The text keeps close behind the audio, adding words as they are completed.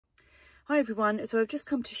Hi everyone, so I've just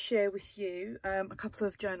come to share with you a couple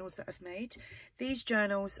of journals that I've made. These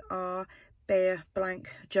journals are bare blank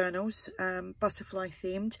journals, butterfly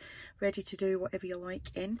themed, ready to do whatever you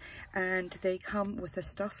like in, and they come with a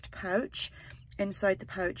stuffed pouch. Inside the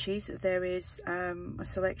pouches there is a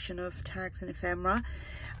selection of tags and ephemera.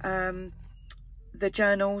 The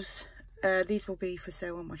journals, these will be for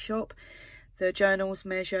sale on my shop. The journals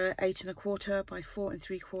measure 8 1/4 by 4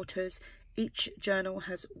 3/4. Each journal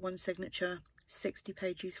has one signature, 60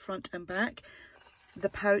 pages front and back. The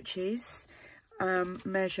pouches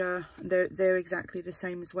measure, they're exactly the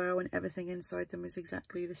same as well, and everything inside them is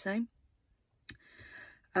exactly the same.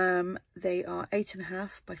 They are 8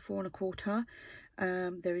 1/2 by 4 1/4.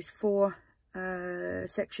 There is 4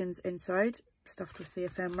 sections inside, stuffed with the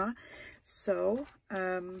ephemera. So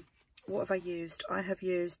what have I used? I have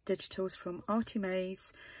used digitals from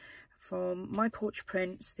ARTYmaze, from My Porch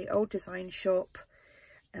Prints, the Old Design Shop.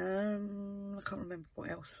 I can't remember what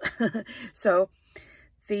else. So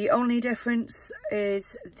the only difference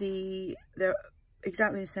is they're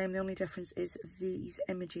exactly the same. The only difference is these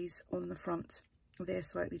images on the front. They're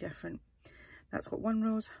slightly different. That's got 1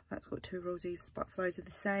 rose, that's got 2 roses. The butterflies are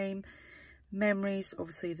the same. Memories,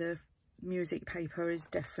 obviously the music paper is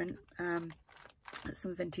different. That's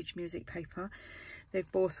some vintage music paper. They've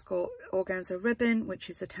both got organza ribbon, which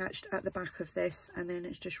is attached at the back of this, and then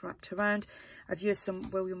it's just wrapped around. I've used some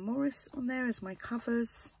William Morris on there as my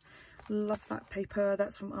covers. Love that paper.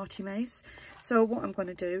 That's from ARTYmaze. So what I'm going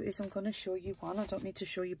to do is I'm going to show you one. I don't need to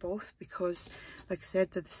show you both because, like I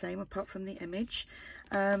said, they're the same apart from the image.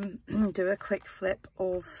 Do a quick flip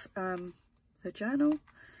of the journal.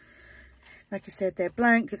 Like I said, they're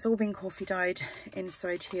blank. It's all been coffee dyed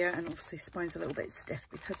inside here, and obviously spine's a little bit stiff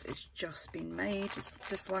because it's just been made. It's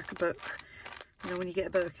just like a book. You know, when you get a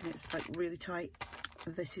book and it's like really tight,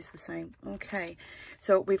 this is the same. Okay,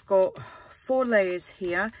 so we've got 4 layers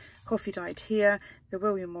here, coffee dyed here, the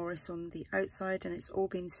William Morris on the outside, and it's all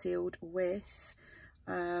been sealed with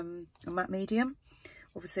a matte medium.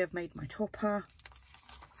 Obviously I've made my topper.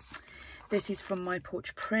 This is from My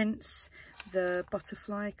Porch Prints, the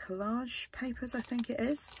butterfly collage papers, I think it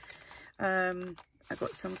is. I've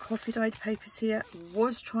got some coffee dyed papers here.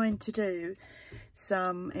 Was trying to do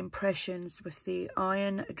some impressions with the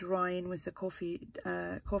iron drying with the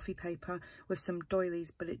coffee paper with some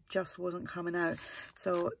doilies, but it just wasn't coming out.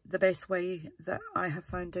 So the best way that I have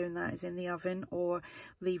found doing that is in the oven or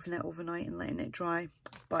leaving it overnight and letting it dry.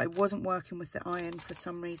 But it wasn't working with the iron for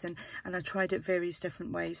some reason, and I tried it various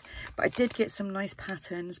different ways. But I did get some nice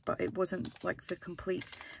patterns, but it wasn't like the complete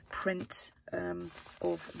print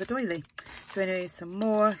of the doily. So anyway, some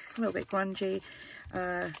more, a little bit grungy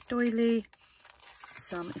doily,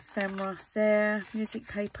 some ephemera there, music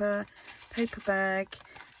paper, paper bag,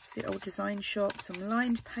 it's the Old Design Shop, some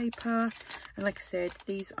lined paper, and like I said,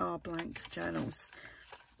 these are blank journals.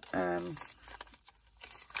 That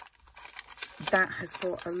has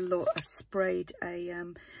got a lot of sprayed,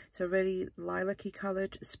 it's a really lilac-y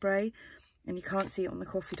coloured spray, and you can't see it on the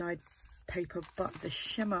coffee dyed paper, but the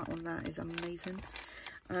shimmer on that is amazing.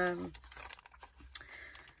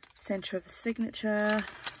 Centre of the signature,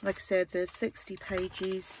 like I said, there's 60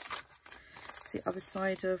 pages. It's the other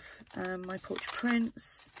side of My Porch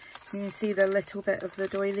Prints. You can see the little bit of the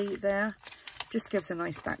doily there, just gives a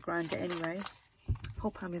nice background anyway.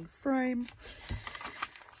 Hope I'm in frame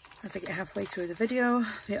as I get halfway through the video.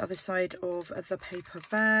 The other side of the paper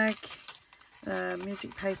bag,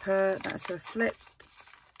 music paper, that's a flip.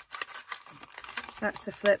 That's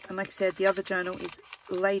the flip, and like I said, the other journal is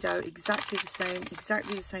laid out exactly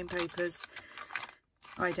the same papers,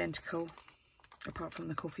 identical, apart from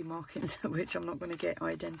the coffee markings, which I'm not going to get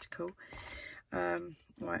identical.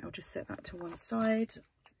 Right, I'll just set that to one side.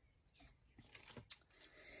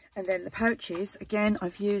 And then the pouches, again,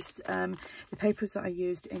 I've used the papers that I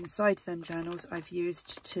used inside them journals, I've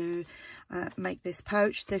used to make this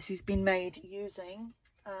pouch. This has been made using,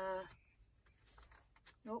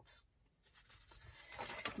 oops.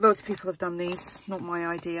 Loads of people have done these, not my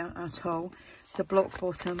idea at all. It's a block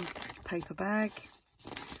bottom paper bag,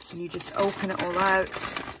 and you just open it all out,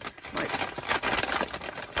 like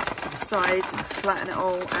to the sides, and flatten it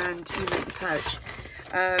all, and you make the pouch.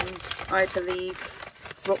 I believe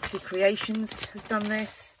Roxy Creations has done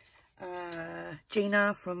this.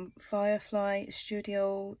 Gina from Firefly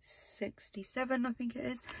Studio 67, I think it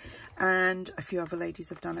is, and a few other ladies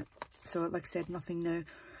have done it. So like I said, nothing new.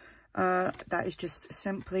 That is just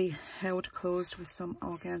simply held closed with some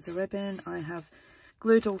organza ribbon. I have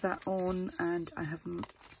glued all that on, and I have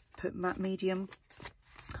put matte medium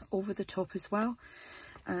over the top as well,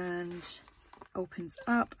 and opens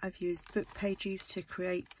up. I've used book pages to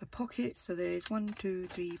create the pocket. So there's 1, 2,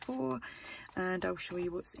 3, 4, and I'll show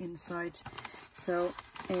you what's inside. So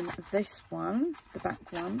in this one, the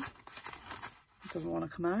back one, doesn't want to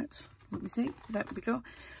come out. Let me see. There we go.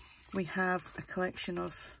 We have a collection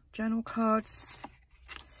of journal cards,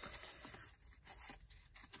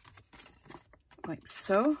 like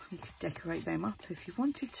so. You could decorate them up if you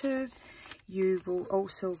wanted to. You will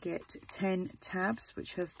also get 10 tabs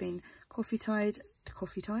which have been coffee tied.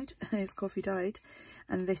 It's coffee dyed,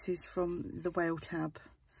 and this is from the whale tab,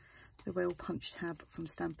 the whale punch tab from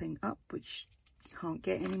Stampin' Up, which you can't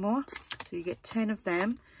get anymore. So you get 10 of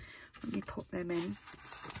them. Let me pop them in.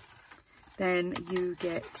 Then you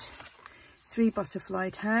get 3 butterfly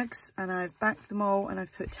tags, and I've backed them all and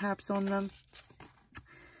I've put tabs on them.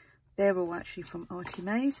 They're all actually from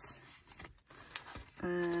ARTYmaze,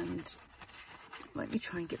 and let me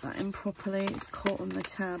try and get that in properly. It's caught on the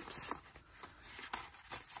tabs.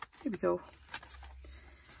 Here we go.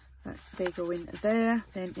 They go in there.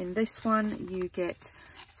 Then in this one you get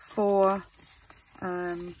 4.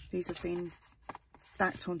 These have been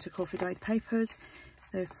backed onto coffee dyed papers.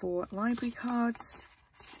 They're 4 library cards.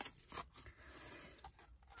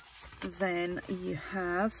 Then you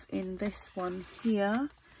have in this one here,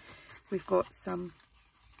 we've got some,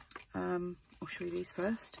 I'll show you these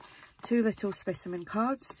first. 2 little specimen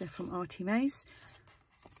cards. They're from ARTYmaze.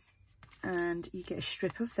 And you get a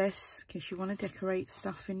strip of this in case you want to decorate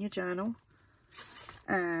stuff in your journal.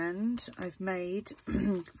 And I've made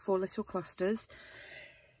 4 little clusters.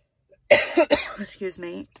 Excuse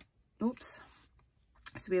me. Oops.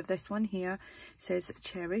 So we have this one here. It says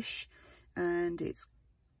cherish, and it's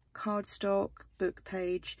cardstock, book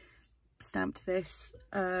page, stamped this,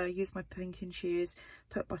 use my pinking shears,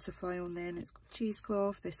 put butterfly on there, and it's got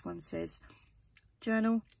cheesecloth. This one says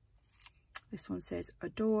journal, this one says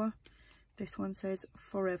adore, this one says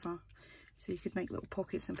forever. So you could make little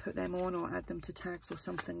pockets and put them on, or add them to tags or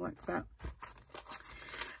something like that.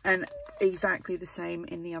 And exactly the same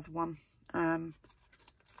in the other one.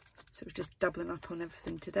 So it's just doubling up on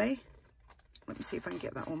everything today. Let me see if I can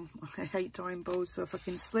get that on. I hate time balls, so if I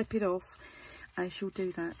can slip it off, I shall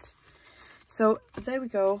do that. So there we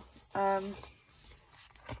go.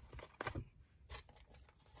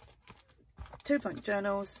 2 blank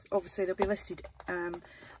journals. Obviously they'll be listed,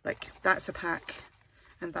 like that's a pack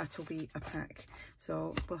and that'll be a pack.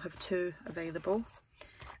 So we'll have 2 available.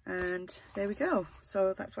 And there we go.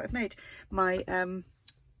 So that's what I've made. My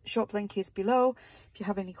shop link is below. If you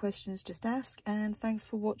have any questions, just ask. And thanks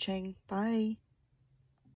for watching. Bye.